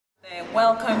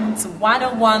Welcome to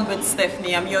 101 with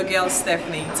Stephanie. I'm your girl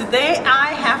Stephanie. Today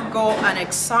I have got an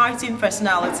exciting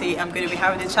personality I'm going to be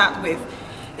having a chat with.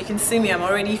 You can see me, I'm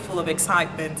already full of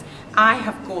excitement. I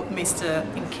have got Mr.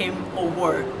 Nkem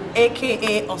Owor,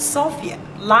 aka Osuofia,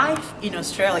 live in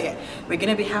Australia. We're going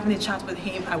to be having a chat with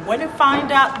him. I want to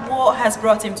find out what has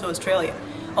brought him to Australia.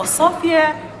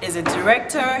 Osuofia is a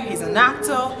director, he's an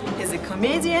actor, he's a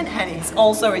comedian, and he's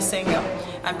also a singer.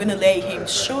 I'm going to let him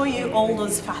show you all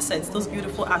those facets, those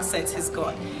beautiful assets he's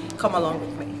got. Come along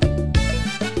with me.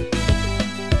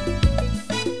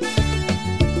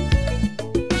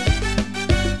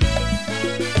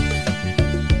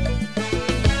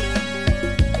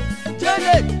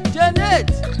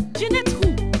 Janet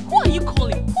who? Who are you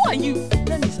calling? Who are you?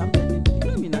 Dennis, I'm Dennis. You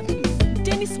know me naturally.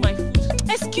 Dennis, my food.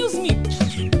 Excuse me.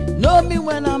 Know me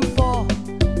when I'm poor,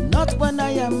 not when I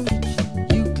am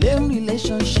rich. You claim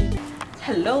relationship.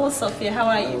 Hello, Osuofia. How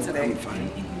are you today? I'm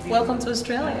fine. Welcome to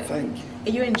Australia. Thank you. Are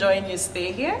you enjoying your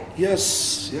stay here?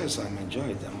 Yes, I'm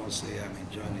enjoying it. I must say I'm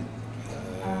enjoying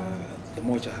it. The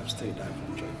more I have stayed, I've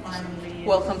enjoyed myself.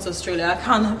 Welcome to Australia.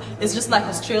 It's just like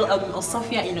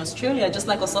Osuofia in Australia, just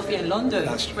like Osuofia in London.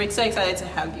 That's true. We're so excited to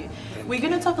have you. We're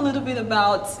going to talk a little bit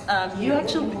about, you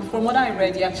actually, from what I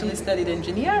read, you actually studied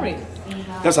engineering.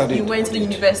 Yes, I did. You went to the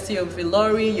University of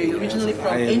Ilori, you're originally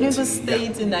from Enugu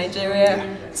State in Nigeria.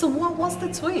 Yeah. So what's the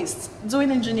twist?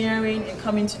 Doing engineering and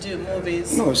coming to do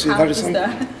movies? No, see, How is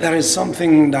that? there is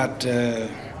something that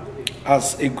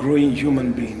as a growing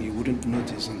human being, you wouldn't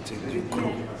notice until you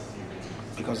grow.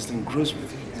 Because it grows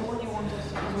with you.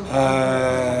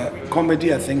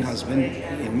 Comedy, I think, has been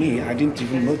in me. I didn't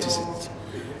even notice it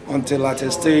until at a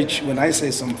stage when I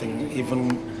say something,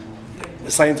 even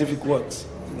scientific words,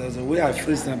 there's a way I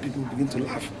phrase them, people begin to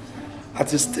laugh.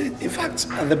 At a stage, in fact,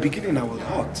 at the beginning, I was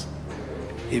hurt.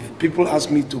 If people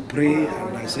ask me to pray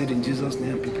and I said in Jesus'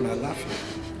 name, people are laughing.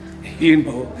 You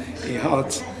know, it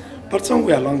hurts. But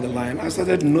somewhere along the line, I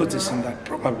started noticing that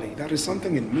probably there is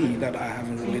something in me that I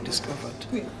haven't really discovered.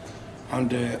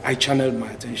 And I channeled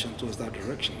my attention towards that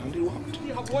direction, and it worked.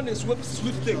 You have won a swift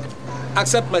thing.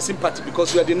 Accept my sympathy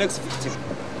because you are the next victim.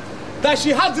 That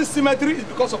she has this symmetry is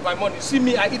because of my money. See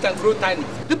me, I eat and grow tiny.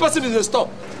 The person in the store.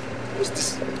 Who's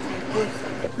this?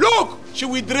 Look! She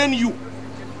will drain you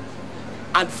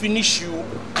and finish you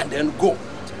and then go.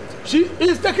 She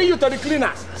is taking you to the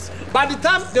cleaners. By the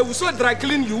time they will so dry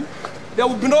clean you, there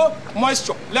will be no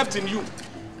moisture left in you.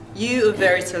 You are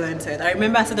very talented. I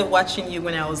remember I started watching you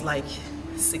when I was like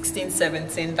 16,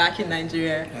 17, back in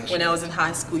Nigeria, when I was in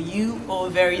high school.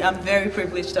 I'm very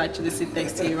privileged to actually sit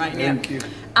next to you right now. Thank you.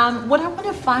 What I want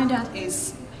to find out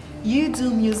is, you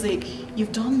do music,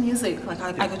 you've done music, like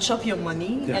I could chop your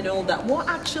money and all that. What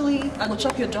actually, I could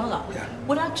chop your dollar. Yeah.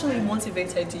 What actually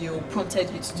motivated you or prompted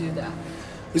you to do that?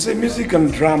 You say music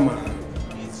and drama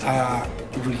are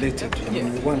related. I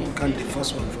mean, one can't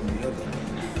divorce one from the other.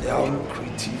 They are all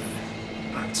creative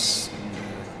arts.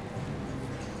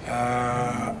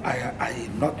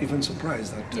 I'm not even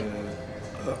surprised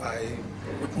that I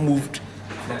moved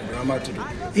from drama to do.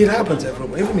 It happens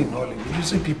everywhere, even in Hollywood. You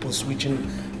see people switching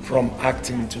from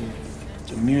acting to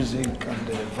music and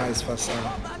vice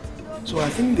versa. So I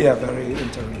think they are very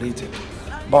interrelated.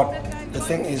 But the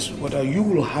thing is, whether you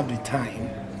will have the time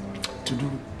to do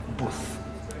both,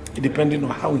 depending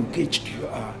on how engaged you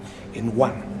are in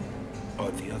one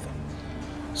or the other.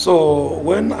 So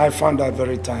when I found that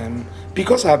very time,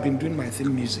 because I've been doing my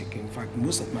theme music, in fact,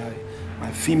 most of my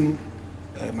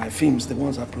themes, the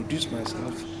ones I produce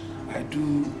myself, I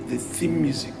do the theme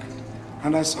music.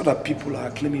 And I saw that people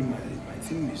are claiming my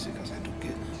theme music. I said,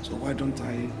 okay, so why don't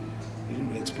I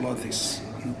explore this?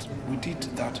 And we did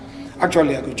that.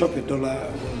 Actually, I Could Chop Your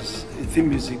Dollar was a theme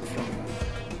music from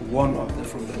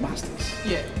from the masters.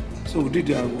 Yeah. So we did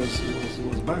that. It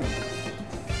was bang.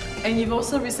 And you've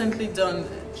also recently done,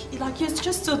 like, you're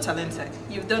just so talented.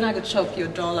 You've done I Could Chop Your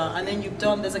Dollar, and then you've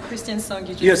done, there's a Christian song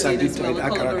you just did as well, a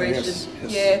collaboration. Yes.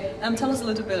 Yeah. Tell us a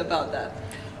little bit about that.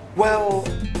 Well,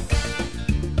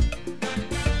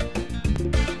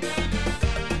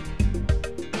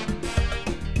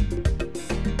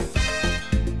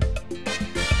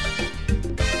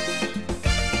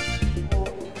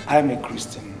 I'm a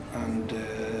Christian, and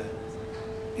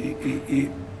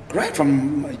right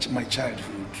from my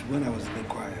childhood, when I was in the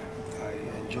choir, I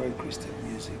enjoyed Christian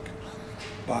music.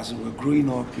 But as we were growing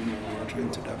up, we were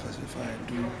trying to diversify and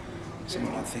do some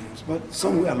other things. But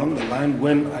somewhere along the line,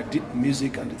 when I did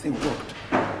music and the thing worked,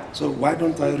 so why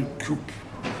don't I recoup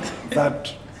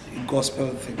that a gospel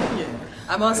thing. Yeah.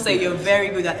 I must say you're very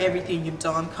good at everything you've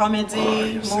done.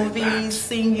 Comedy, movies,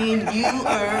 singing. You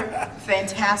are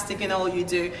fantastic in all you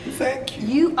do. Thank you.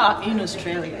 You are in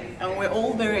Australia and we're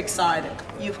all very excited.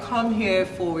 You've come here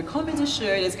for a comedy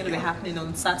show that's going to be happening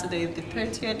on Saturday the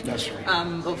 30th That's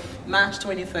right. of March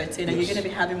 2013 and you're going to be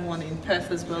having one in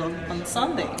Perth as well on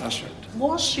Sunday. That's right.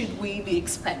 What should we be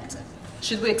expecting?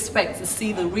 Should we expect to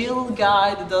see the real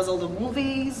guy that does all the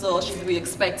movies or should we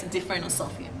expect a different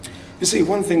Osuofia? You see,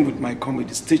 one thing with my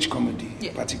comedy, stage comedy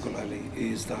Yeah. particularly,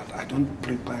 is that I don't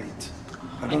prepare it.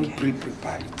 I don't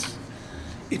pre-prepare it.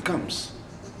 It comes.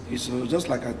 So just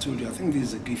like I told you, I think this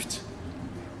is a gift.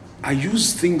 I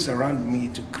use things around me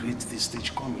to create this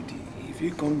stage comedy. If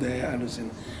you come there and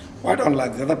listen, why don't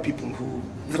like the other people who,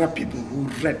 there are people who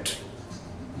read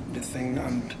the thing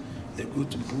and they go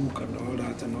to book and all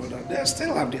that, they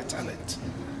still have their talent.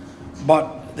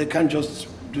 But they can't just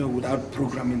do it without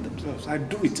programming themselves. I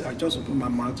do it, I just open my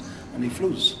mouth and it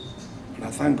flows. And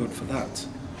I thank God for that.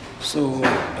 So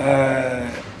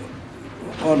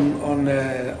on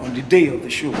the day of the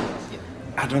show,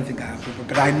 I don't think I have people,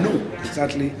 but I know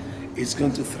exactly it's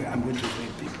going to I'm going to train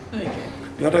people. Okay.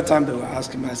 The other time they were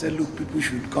asking me, I said, look, people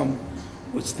should come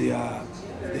with their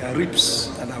ribs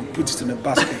and I'll put it in a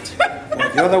basket. Or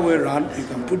the other way around, you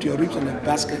can put your ribs in a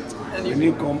basket, when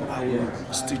you come, I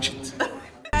will stitch it.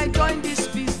 I joined this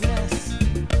business.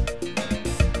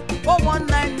 For 1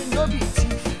 night, no be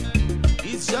thief.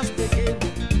 It's just a game.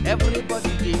 Everybody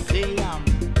they play am.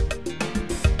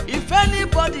 If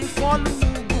anybody follow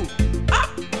you, go.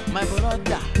 My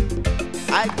brother,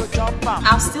 I go chop am.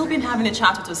 I've still been having a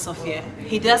chat with Osuofia.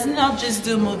 He does not just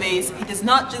do movies, he does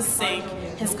not just sing,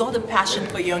 he's got a passion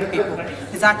for young people.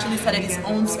 He's actually started his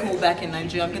own school back in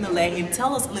Nigeria. I'm going to let him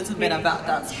tell us a little bit about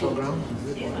that school.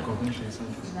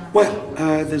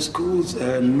 Well, the school's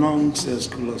Nong's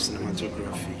School of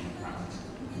Cinematography.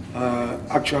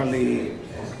 Actually,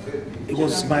 it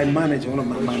was my manager, one of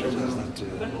my managers,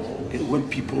 that when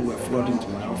people were flooding to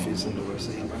my office and they were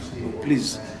saying, oh,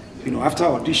 please, after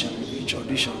audition, each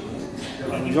audition,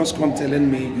 you just come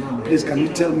telling me, please, can you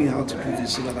tell me how to do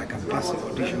this so that I can pass the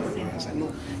audition? And I said,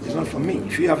 no, it's not for me.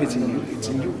 If you have it in you, it's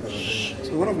in you.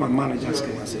 So one of my managers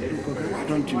came and said, look, why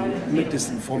don't you make this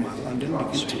informal and then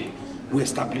begin to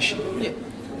establish it? Yeah.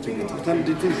 Then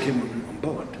the thing came on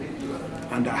board.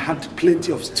 And I had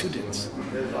plenty of students.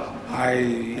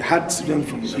 I had students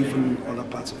from even other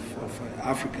parts of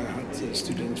Africa. I had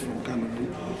students from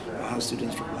Cameroon. I had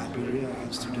students from Liberia. I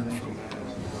had students from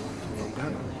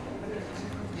Ghana.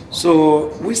 So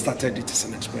we started it as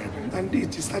an experiment, and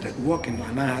it started working.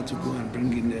 And I had to go and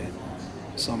bring in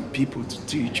some people to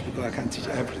teach because I can't teach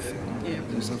everything. Yeah.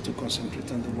 I just have to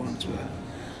concentrate on the ones where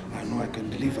I know I can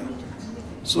deliver.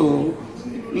 So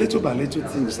little by little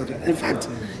things started. In fact,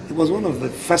 it was one of the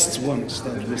first ones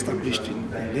that we established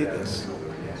in Lagos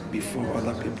before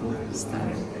other people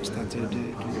started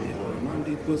doing their own. And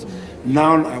it was,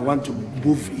 now I want to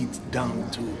move it down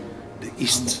to the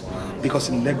east because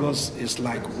in Lagos it's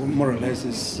like more or less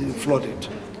it's flooded.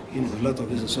 A lot of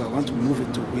this. So I want to move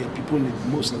it to where people need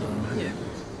most now,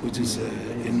 which is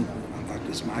and that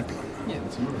is my plan. Yeah.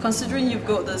 Considering you've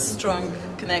got this strong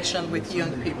connection with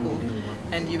young people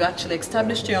and you've actually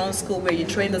established your own school where you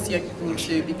train those young people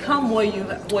to become where you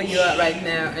are right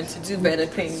now and to do better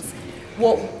things,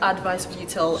 what advice would you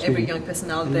tell every young person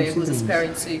out there who's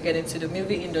aspiring to get into the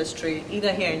movie industry,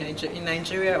 either here in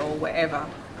Nigeria or wherever?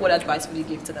 What advice would you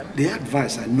give to them? The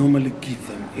advice I normally give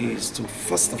them is to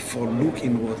first of all look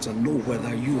inwards and know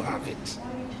whether you have it.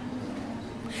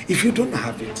 If you don't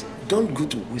have it, don't go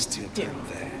to waste your time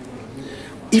there.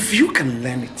 If you can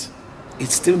learn it, it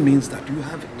still means that you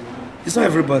have it. It's not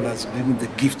everybody that's given the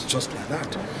gift just like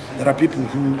that. There are people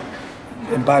who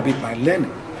imbibe it by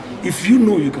learning. If you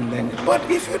know you can learn it, but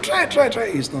if you try,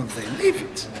 it's not there, leave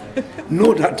it.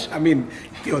 Know that,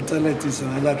 your talent is in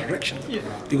another direction. Yeah.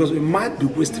 Because you might be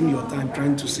wasting your time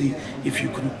trying to see if you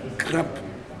can grab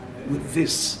with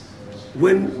this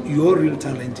when your real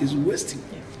talent is wasting.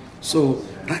 Yeah. So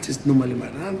that is normally my,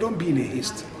 and don't be in a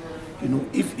haste.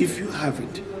 If you have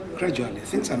it, gradually,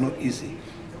 things are not easy.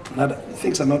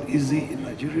 Things are not easy in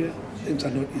Nigeria, things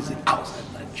are not easy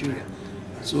outside Nigeria.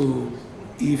 So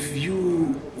if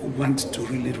you want to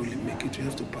really, really make it, you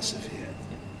have to persevere.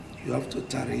 You have to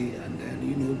tarry and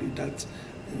then, be that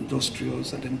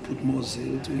industrious and then put more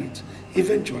zeal to it.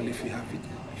 Eventually, if you have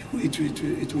it,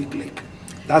 it will click.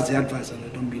 That's the advice, and I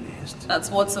don't be in haste. That's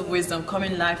words of wisdom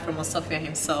coming live from Osuofia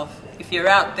himself. If you're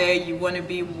out there, you want to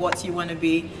be what you want to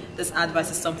be, this advice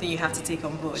is something you have to take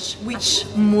on board. Which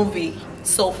movie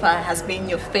so far has been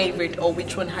your favorite, or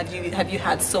which one have you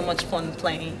had so much fun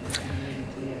playing?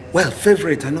 Well,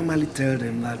 favorite, I normally tell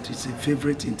them that it's a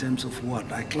favorite in terms of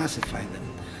what? I classify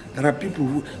them. There are people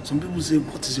who, some people say,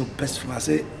 what is your best film? I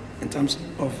say, in terms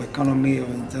of economy or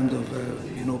in terms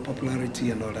of,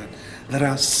 popularity and all that. There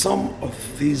are some of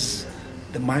these,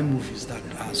 my movies that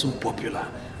are so popular,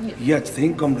 yet the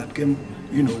income that came,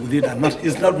 with it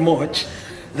is not much.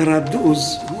 There are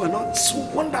those who are not so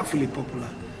wonderfully popular,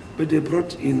 but they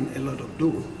brought in a lot of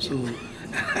dough. So,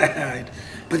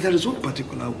 but there is one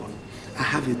particular one I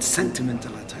have a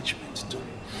sentimental attachment to.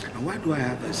 And why do I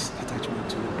have this attachment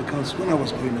to it? Because when I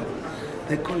was growing up,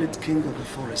 they call it King of the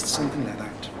Forest, something like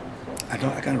that. I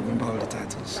can't remember all the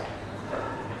titles.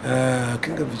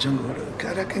 King of the Jungle,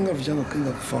 King of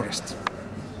the Forest.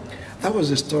 That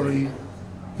was a story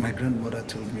my grandmother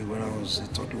told me when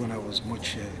I was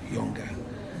much younger.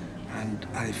 And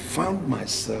I found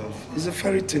myself, it's a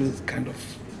fairy tale kind of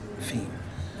theme.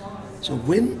 So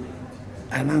when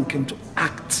I now came to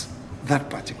act that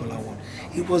particular one,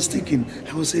 he was thinking,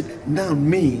 I was saying, now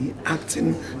me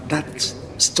acting that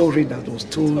story that was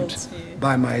told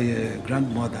by my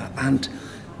grandmother, and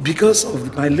because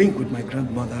of my link with my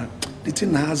grandmother, the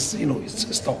thing has,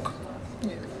 it's stuck.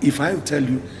 Yeah. If I tell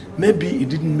you, maybe it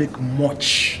didn't make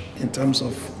much in terms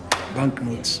of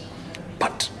banknotes,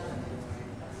 but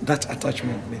that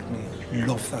attachment made me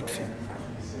love that film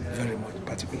very much,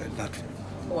 particularly that film.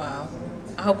 Wow.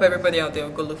 I hope everybody out there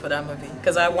will go look for that movie,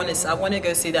 because I want to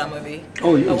go see that movie.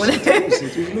 Oh, you see it.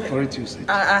 If you look for it, you see it.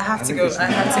 I have to go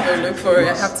look for it.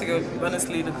 I have to go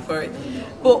honestly look for it.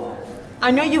 But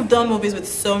I know you've done movies with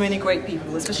so many great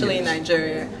people, especially in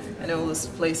Nigeria and all those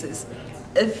places.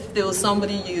 If there was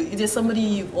somebody is there somebody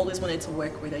you've always wanted to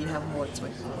work with that you haven't worked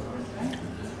with?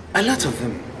 A lot of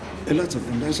them.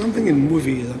 There's something in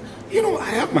movies. I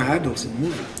have my idols in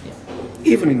movie.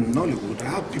 Yeah. Even in Nollywood, I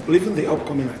have people, even the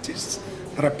upcoming artists.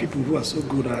 There are people who are so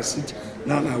good. I sit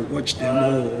down, I watch them.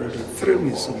 Oh, they thrill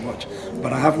me so much.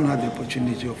 But I haven't had the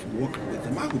opportunity of working with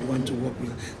them. I would want to work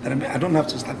with them. I don't have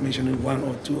to start mentioning one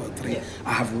or two or three. Yeah.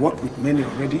 I have worked with many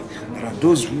already. There are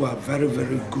those who are very,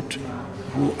 very good,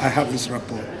 who I have this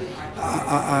rapport.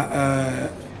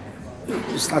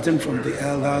 Starting from the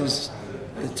elders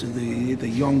to the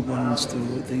young ones, to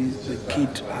the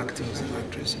kid actors and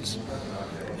actresses.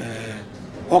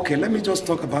 Okay, let me just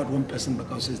talk about one person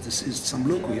because this is some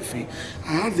local Ife.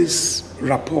 I have this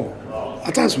rapport.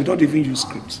 At times we don't even use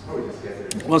scripts.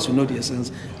 Once we know the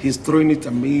essence, he's throwing it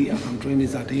at me and I'm throwing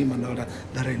it at him and all that.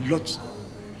 There are lots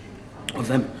of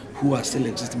them who are still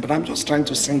existing, but I'm just trying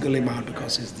to single him out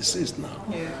because he's deceased now.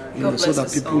 Yeah. So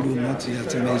that people do not hear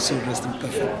to me, so rest in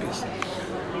perfect peace.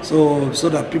 So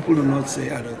that people do not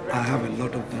say I have a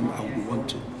lot of them I would want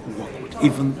to work with,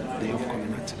 even the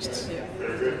upcoming artists. Yeah.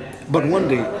 But one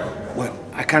day, well,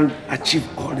 I can't achieve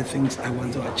all the things I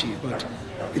want to achieve, but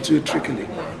it will trickle in.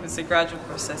 Yeah, it's a gradual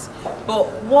process. But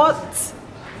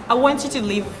I want you to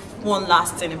leave one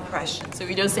lasting impression. So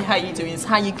we don't say how you doing, it's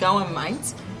how you going,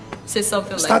 mate. Say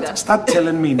something like that. Start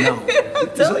telling me now. I'm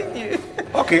telling you.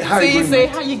 Okay, how so you going, So you say, mate?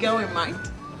 how you going, mate?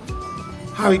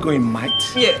 How are you going,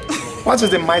 mate? Yeah. What is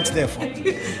the mate there for?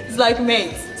 It's like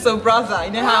mate. So brother,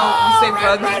 you know how you say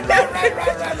brother?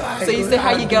 Right. So you say,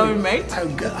 how you going, mate?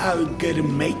 I'll get a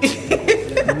mate.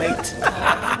 Mate.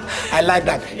 I like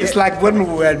that. Yeah. It's like when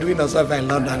we were doing Osuofia in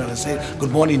London, I was saying,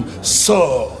 good morning,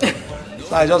 so.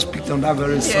 So I just picked on that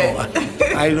very so.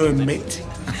 I know a mate.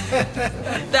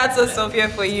 That's Osuofia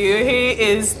for you. He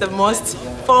is the most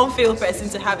fun-filled person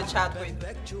to have a chat with.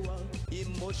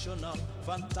 Emotional,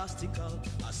 fantastical,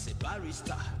 as a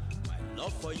barrister, my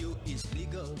love for you is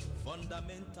legal,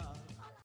 fundamental.